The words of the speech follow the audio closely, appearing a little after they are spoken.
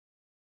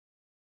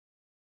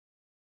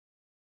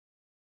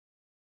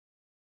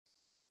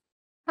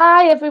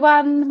Hi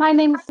everyone, my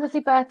name is Lizzy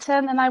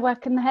Burton and I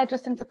work in the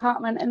hairdressing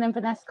department in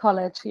Inverness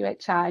College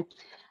UHI.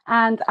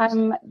 And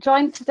I'm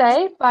joined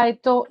today by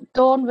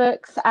Dawn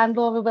Rooks and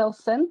Laura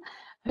Wilson,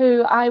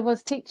 who I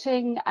was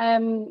teaching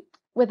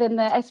within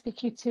the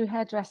SVQ2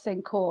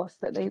 hairdressing course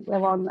that they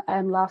were on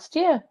last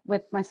year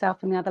with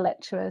myself and the other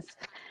lecturers.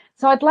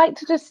 So I'd like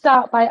to just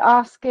start by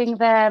asking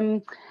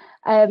them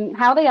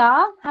how they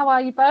are. How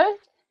are you both?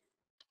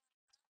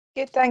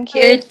 Good, thank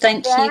you. Good,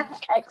 thank you.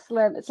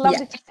 Excellent. It's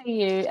lovely to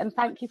see you and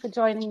thank you for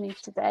joining me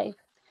today.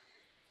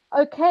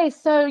 Okay,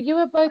 so you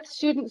were both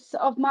students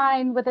of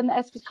mine within the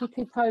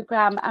SVQ2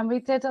 program, and we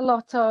did a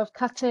lot of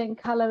cutting,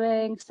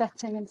 colouring,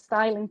 setting and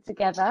styling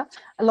together,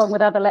 along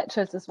with other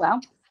lecturers as well.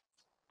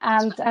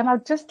 And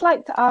I'd just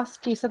like to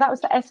ask you, so that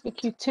was the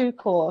SVQ2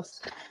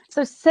 course.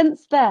 So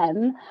since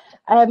then,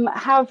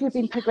 how have you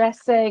been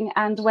progressing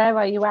and where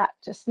are you at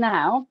just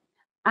now?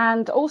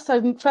 And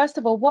also, first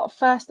of all, what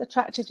first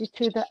attracted you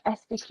to the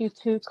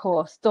SVQ2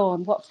 course?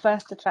 Dawn, what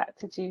first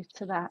attracted you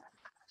to that?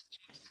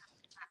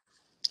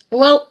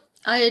 Well,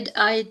 I'd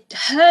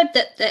heard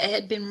that it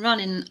had been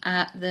running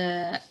at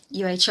the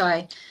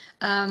UHI,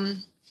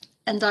 and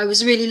I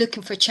was really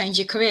looking for a change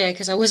of career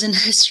because I was a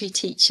nursery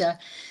teacher.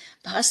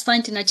 But I was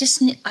finding I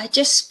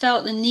just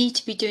felt the need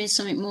to be doing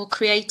something more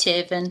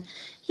creative. And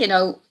you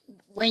know,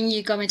 when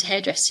you go into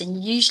hairdressing,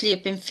 you usually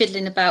have been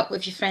fiddling about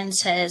with your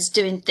friends' hairs,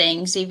 doing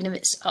things, even if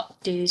it's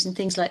updos and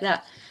things like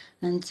that.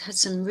 And had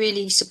some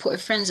really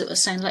supportive friends that were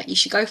saying, like, you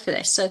should go for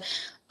this. So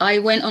I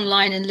went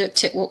online and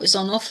looked at what was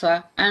on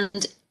offer,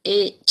 and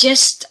it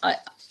just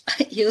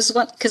it was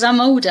one because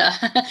I'm older.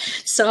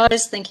 So I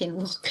was thinking,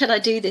 well, could I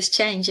do this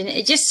change? And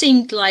it just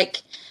seemed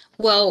like,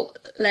 well,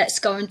 let's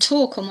go and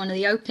talk on one of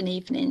the open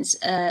evenings.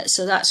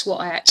 So that's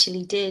what I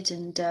actually did.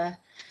 And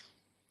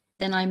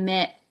then I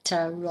met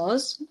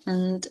Roz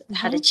and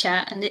had a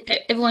chat, and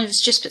everyone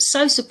was just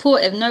so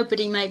supportive.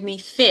 Nobody made me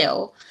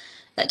feel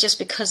that just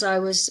because I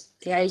was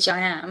the age I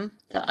am,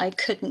 that I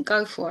couldn't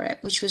go for it,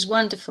 which was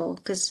wonderful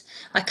because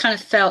I kind of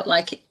felt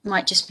like it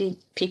might just be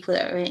people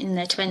that are in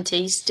their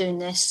 20s doing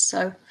this.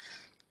 So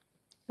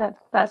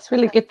that's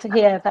really good to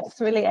hear.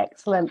 That's really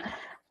excellent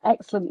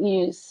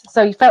news.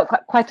 So you felt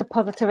quite a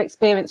positive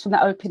experience from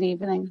that open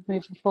evening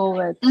moving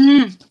forward.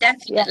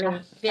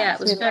 Definitely. Yeah, it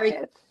was really very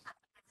good.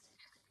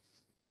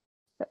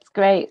 That's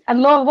great.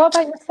 And Laura, what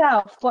about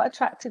yourself? What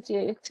attracted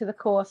you to the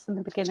course in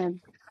the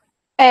beginning?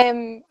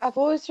 I've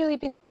always really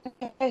been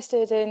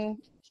interested in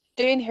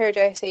doing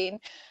hairdressing,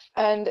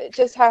 and it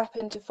just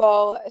happened to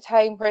fall at a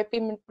time where I'd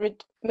been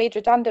made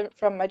redundant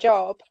from my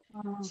job.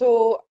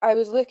 So I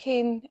was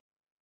looking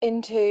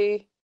into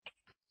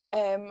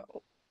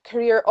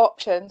career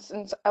options,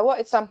 and I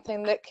wanted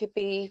something that could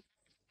be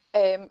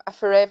a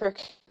forever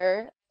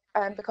career.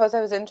 And because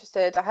I was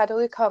interested, I had a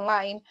look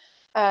online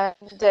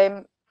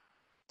and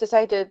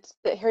decided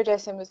that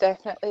hairdressing was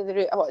definitely the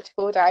route I wanted to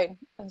go down.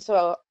 And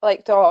so,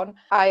 like Dawn,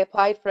 I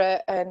applied for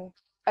it, and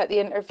at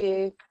the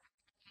interview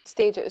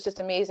stage it was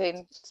just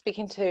amazing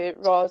speaking to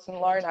Roz and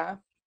Lorna.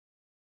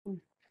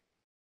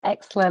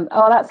 Excellent.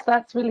 Oh,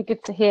 that's really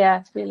good to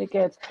hear. Really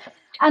good.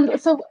 And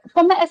so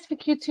from the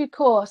SVQ2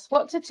 course,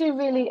 what did you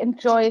really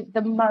enjoy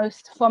the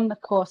most from the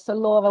course? So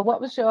Laura,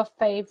 what was your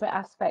favourite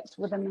aspect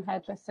within the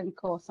hairdressing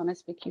course on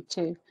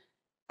SVQ2?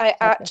 I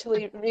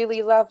actually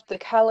really loved the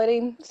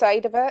colouring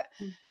side of it.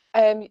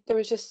 There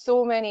was just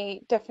so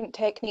many different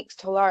techniques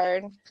to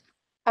learn,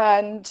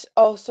 and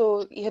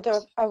also you had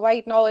a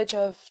wide knowledge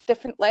of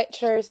different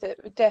lecturers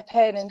that would dip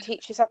in and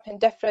teach you something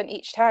different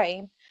each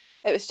time.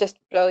 It was just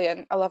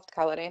brilliant. I loved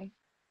colouring.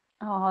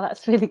 Oh,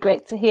 that's really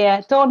great to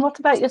hear. Dawn, what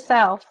about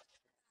yourself?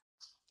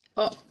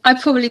 Well, I'd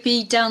probably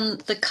be down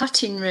the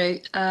cutting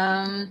route.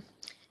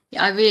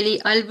 I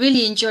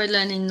really enjoyed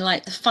learning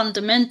like the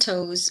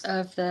fundamentals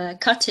of the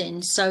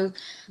cutting. So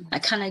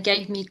that kind of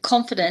gave me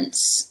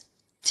confidence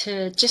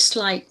to just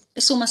like,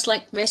 it's almost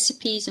like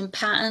recipes and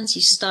patterns.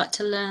 You start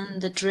to learn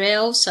the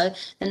drill. So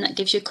then that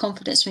gives you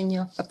confidence when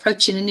you're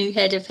approaching a new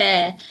head of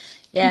hair.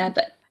 Yeah,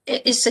 but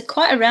it's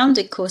quite a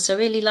rounded course. I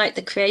really like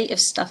the creative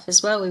stuff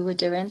as well we were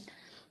doing.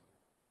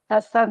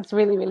 That sounds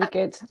really, really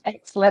good.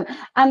 Excellent.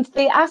 And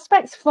the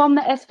aspects from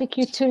the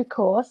SVQ2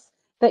 course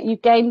that you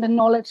gained the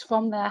knowledge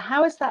from there,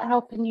 how is that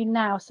helping you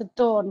now? So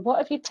Dawn, what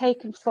have you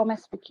taken from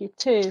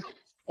SVQ2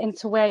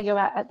 into where you're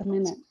at the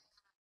minute?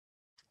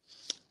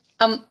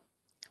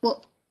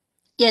 Well,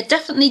 yeah,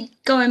 definitely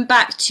going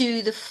back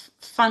to the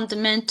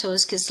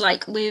fundamentals, because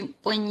like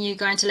when you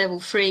go into level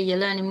 3, you're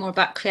learning more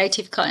about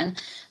creative cutting,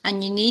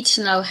 and you need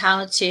to know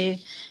how to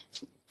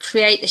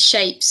create the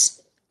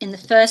shapes in the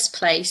first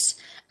place,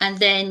 and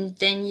then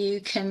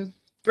you can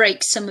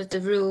break some of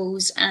the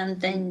rules, and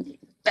then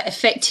but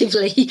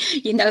effectively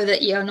you know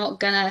that you're not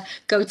gonna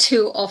go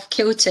too off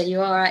kilter.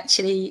 You are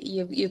actually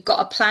you've got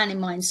a plan in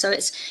mind. So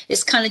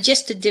it's kind of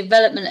just the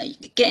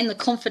development, getting the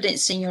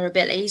confidence in your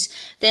abilities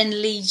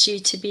then leads you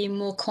to be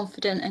more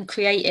confident and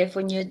creative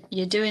when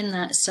you're doing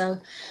that. So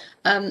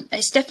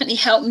it's definitely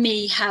helped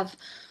me have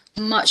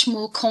much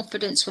more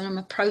confidence when I'm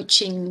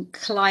approaching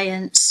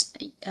clients,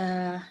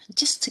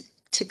 just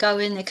to go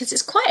in there, because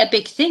it's quite a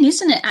big thing,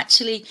 isn't it,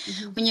 actually?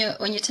 When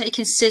you're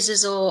taking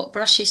scissors or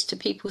brushes to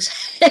people's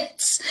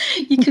heads,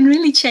 you can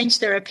really change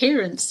their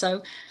appearance.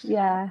 So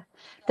yeah,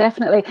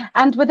 definitely.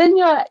 And within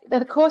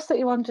the course that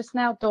you're on just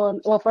now,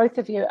 Dawn, or both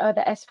of you are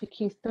the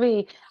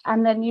SVQ3,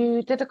 and then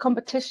you did a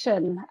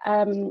competition,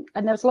 and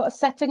there was a lot of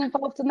setting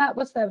involved in that.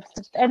 Was there,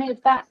 did any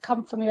of that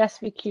come from your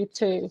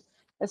SVQ2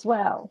 as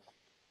well?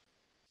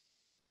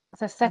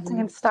 So setting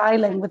and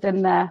styling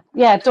within there.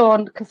 Yeah,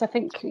 Dawn, because I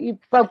think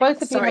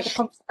both of you had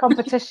a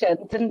competition,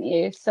 didn't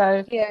you?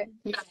 So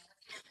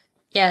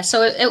yeah,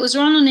 so it was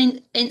run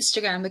on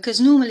Instagram, because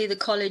normally the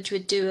college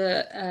would do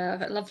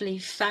a lovely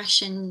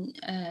fashion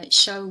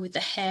show with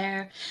the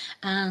hair,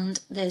 and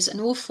there's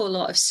an awful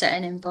lot of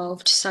setting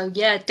involved. So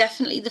yeah,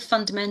 definitely the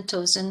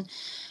fundamentals, and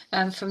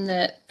from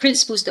the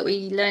principles that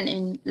we learned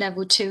in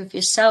level 2 of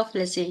yourself,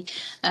 Lizzy,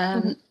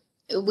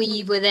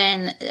 we were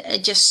then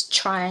just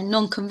trying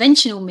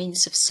non-conventional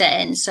means of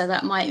setting. So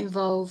that might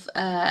involve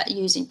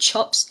using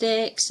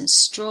chopsticks and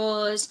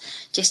straws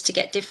just to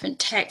get different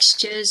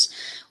textures,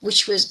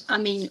 which was, I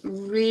mean,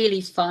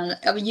 really fun.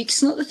 I mean,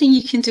 it's not the thing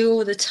you can do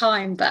all the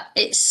time, but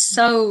it's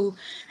so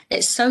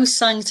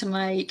sung to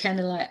my kind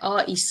of like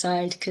arty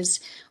side,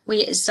 because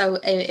so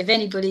if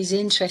anybody's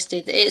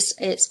interested,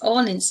 it's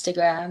on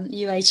Instagram,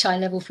 UHI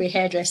level 3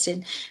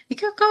 hairdressing. You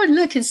go and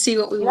look and see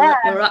what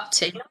we're up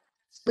to.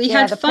 We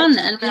had fun,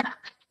 and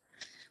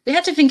we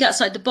had to think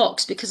outside the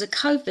box because of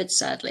COVID,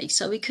 sadly.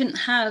 So we couldn't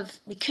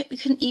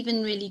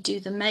even really do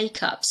the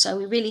makeup. So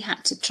we really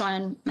had to try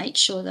and make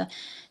sure the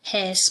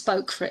hair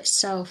spoke for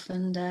itself,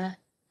 and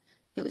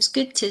it was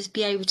good to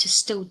be able to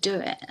still do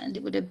it. And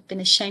it would have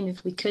been a shame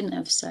if we couldn't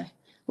have. So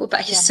what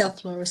about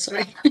yourself, Laura?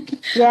 Sorry.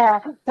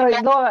 Yeah, so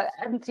Laura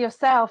and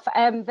yourself,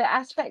 the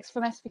aspects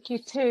from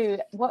SVQ2,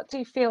 what do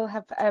you feel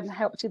have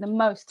helped you the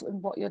most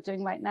in what you're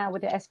doing right now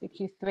with the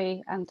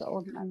SVQ3 and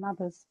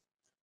others?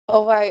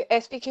 Oh wow,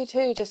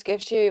 SVQ2 just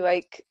gives you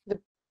like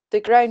the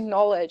ground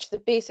knowledge, the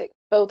basic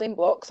building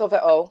blocks of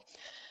it all,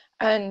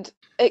 and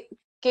it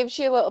gives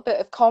you a little bit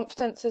of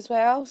confidence as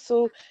well.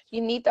 So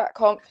you need that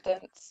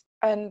confidence,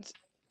 and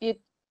you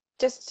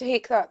just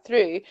take that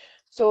through.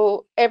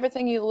 So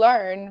everything you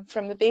learn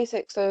from the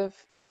basics of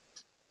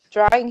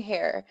drying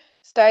hair,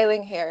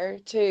 styling hair,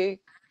 to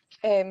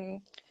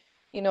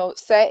you know,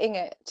 setting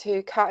it,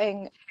 to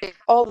cutting,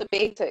 all the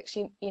basics,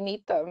 you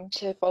need them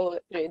to follow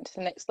it through into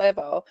the next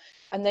level.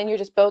 And then you're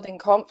just building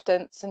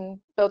confidence and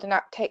building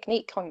that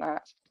technique on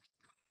that.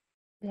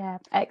 Yeah,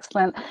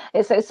 excellent.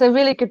 It's a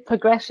really good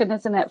progression,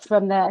 isn't it,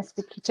 from the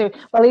SVQ2?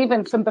 Well,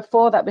 even from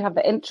before that, we have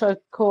the intro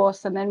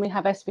course, and then we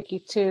have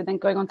SVQ2, then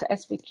going on to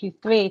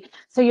SVQ3.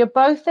 So you're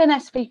both in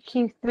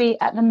SVQ3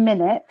 at the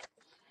minute.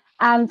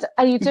 And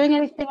are you doing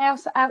anything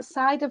else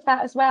outside of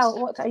that as well?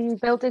 What are you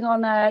building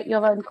on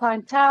your own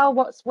clientele?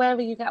 Where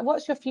are you going?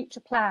 What's your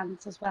future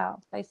plans as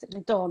well?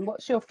 Basically, Dawn,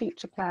 what's your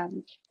future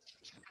plans?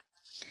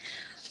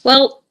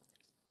 Well,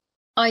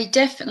 I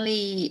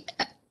definitely,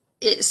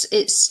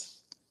 it's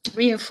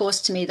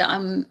reinforced to me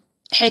that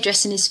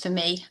hairdressing is for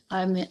me.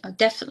 I'm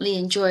definitely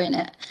enjoying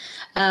it.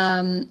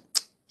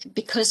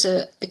 Because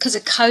of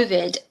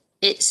COVID,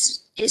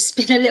 it's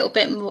been a little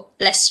bit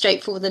less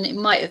straightforward than it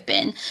might have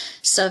been,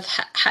 so I've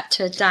had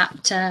to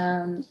adapt.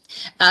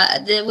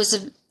 There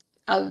was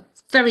a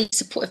very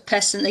supportive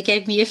person. They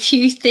gave me a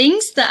few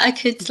things that I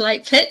could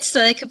like put,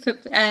 so I could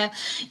put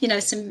you know,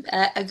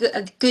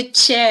 a good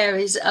chair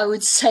is, I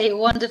would say, a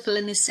wonderful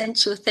and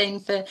essential thing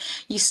for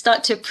you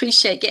start to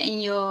appreciate getting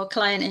your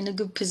client in a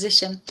good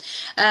position.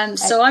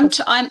 So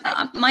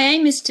my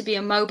aim is to be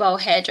a mobile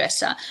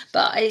hairdresser,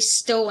 but I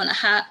still want to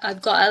have,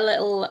 I've got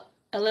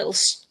a little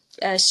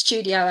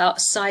studio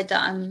outside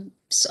that I'm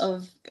sort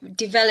of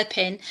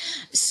developing,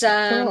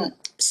 so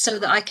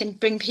that I can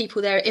bring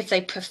people there if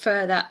they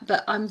prefer that.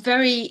 But I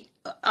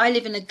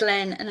live in a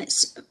glen, and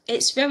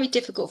it's very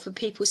difficult for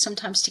people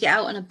sometimes to get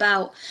out and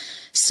about.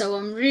 So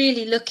I'm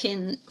really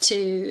looking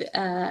to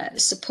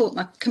support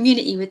my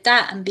community with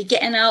that, and be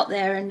getting out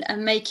there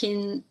and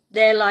making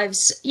their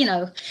lives, you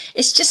know,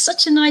 it's just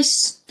such a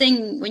nice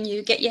thing when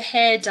you get your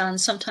hair done.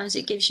 Sometimes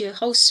it gives you a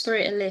whole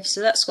spirit of life.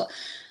 So that's what,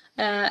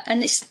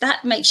 and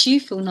that makes you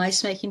feel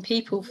nice, making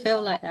people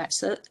feel like that.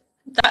 So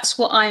that's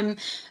what I'm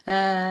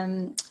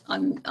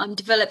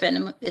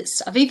developing.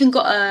 I've even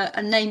got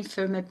a name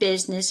for my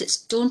business. It's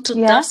Dawn Till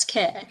Dusk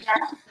Hair.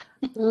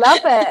 Love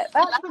it.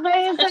 That's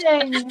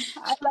amazing.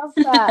 I love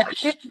that.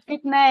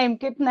 Good name.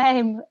 Good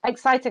name.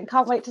 Exciting.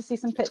 Can't wait to see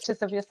some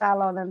pictures of your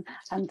salon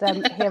and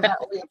hear about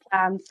all your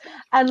plans.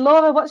 And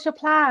Laura, what's your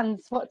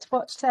plans? What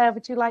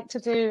would you like to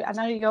do? I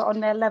know you're on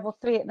their level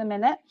 3 at the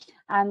minute,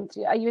 and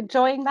are you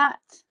enjoying that?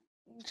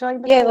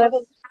 Enjoying the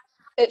course?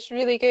 It's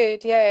really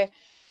good. Yeah,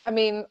 I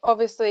mean,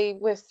 obviously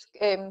with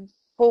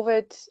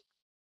COVID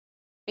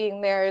being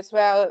there as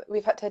well,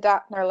 we've had to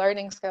adapt our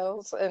learning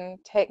skills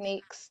and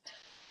techniques.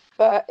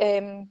 But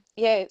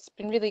yeah, it's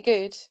been really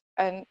good.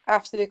 And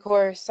after the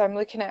course, I'm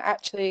looking at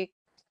actually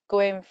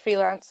going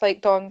freelance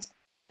like Dawn's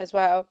as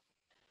well.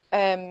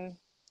 And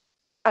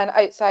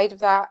outside of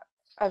that,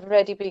 I've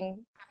already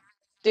been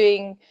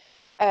doing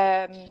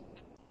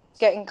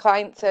getting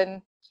clients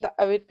in that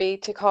I would be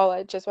to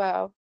college as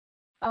well.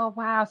 Oh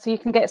wow! So you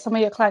can get some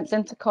of your clients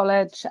into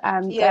college,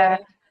 and Yeah,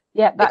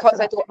 yeah,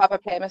 because I don't have a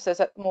premises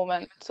at the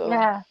moment. So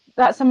yeah,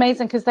 that's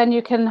amazing, because then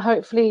you can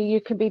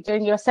hopefully be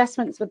doing your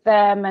assessments with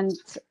them and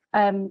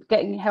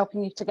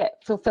helping you to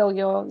fulfill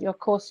your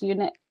course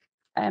unit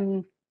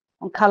on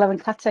colour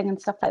and cutting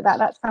and stuff like that.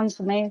 That sounds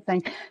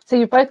amazing. So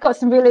you've both got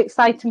some really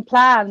exciting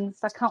plans.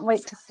 I can't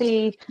wait to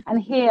see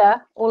and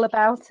hear all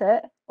about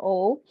it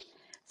all.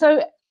 So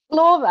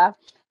Laura,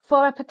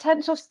 for a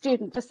potential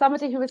student, for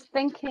somebody who is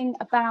thinking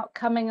about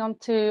coming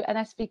onto an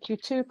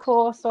SVQ2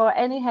 course or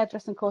any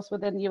hairdressing course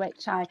within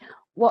UHI,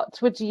 what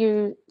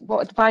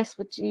advice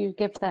would you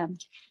give them?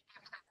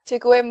 to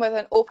go in with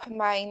an open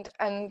mind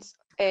and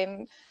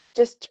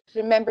just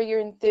remember your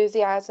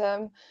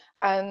enthusiasm,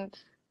 and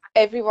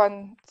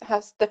everyone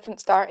has different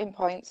starting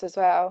points as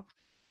well.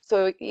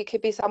 So you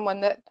could be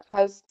someone that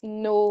has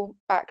no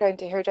background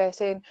to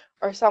hairdressing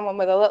or someone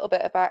with a little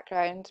bit of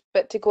background,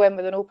 but to go in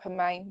with an open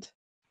mind.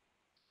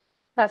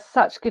 That's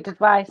such good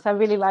advice. I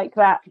really like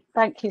that.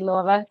 Thank you,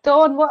 Laura.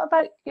 Dawn, what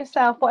about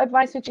yourself? What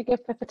advice would you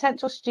give for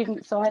potential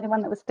students or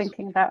anyone that was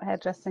thinking about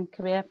hairdressing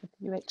career for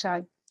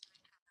UHI?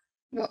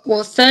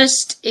 Well,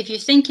 first, if you're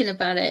thinking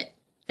about it,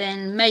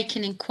 then make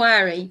an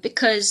inquiry,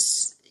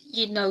 because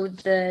you know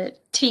the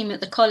team at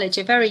the college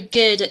are very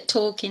good at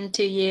talking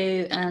to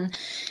you, and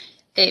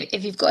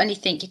if you've got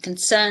anything you're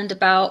concerned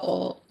about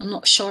or I'm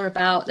not sure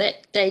about,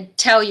 that they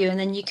tell you, and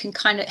then you can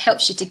kind of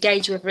helps you to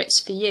gauge whether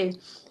it's for you.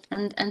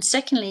 And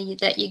secondly,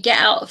 that you get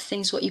out of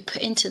things what you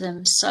put into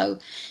them. So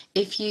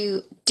if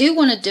you do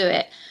want to do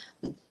it,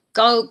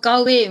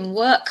 go in,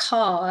 work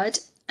hard,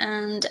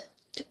 and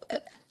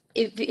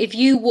if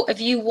you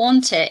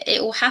want it,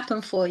 it will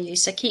happen for you.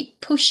 So keep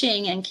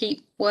pushing and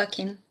keep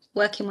working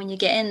when you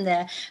get in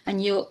there,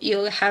 and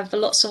you'll have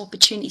lots of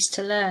opportunities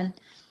to learn.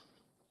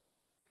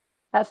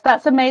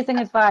 That's amazing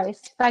advice.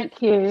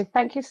 Thank you.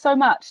 Thank you so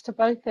much to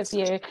both of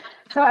you.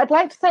 So I'd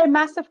like to say a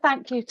massive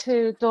thank you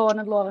to Dawn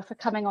and Laura for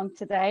coming on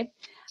today,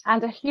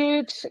 and a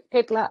huge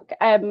good luck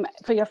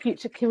for your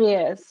future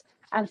careers.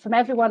 And from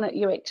everyone at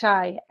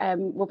UHI,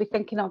 we'll be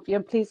thinking of you,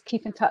 and please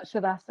keep in touch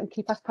with us and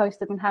keep us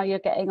posted on how you're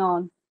getting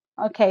on.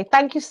 Okay,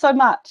 thank you so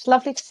much.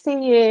 Lovely to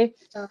see you.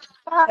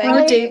 Bye.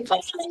 Thank you.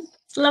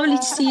 It's lovely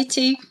to see you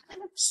too.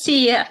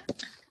 See ya.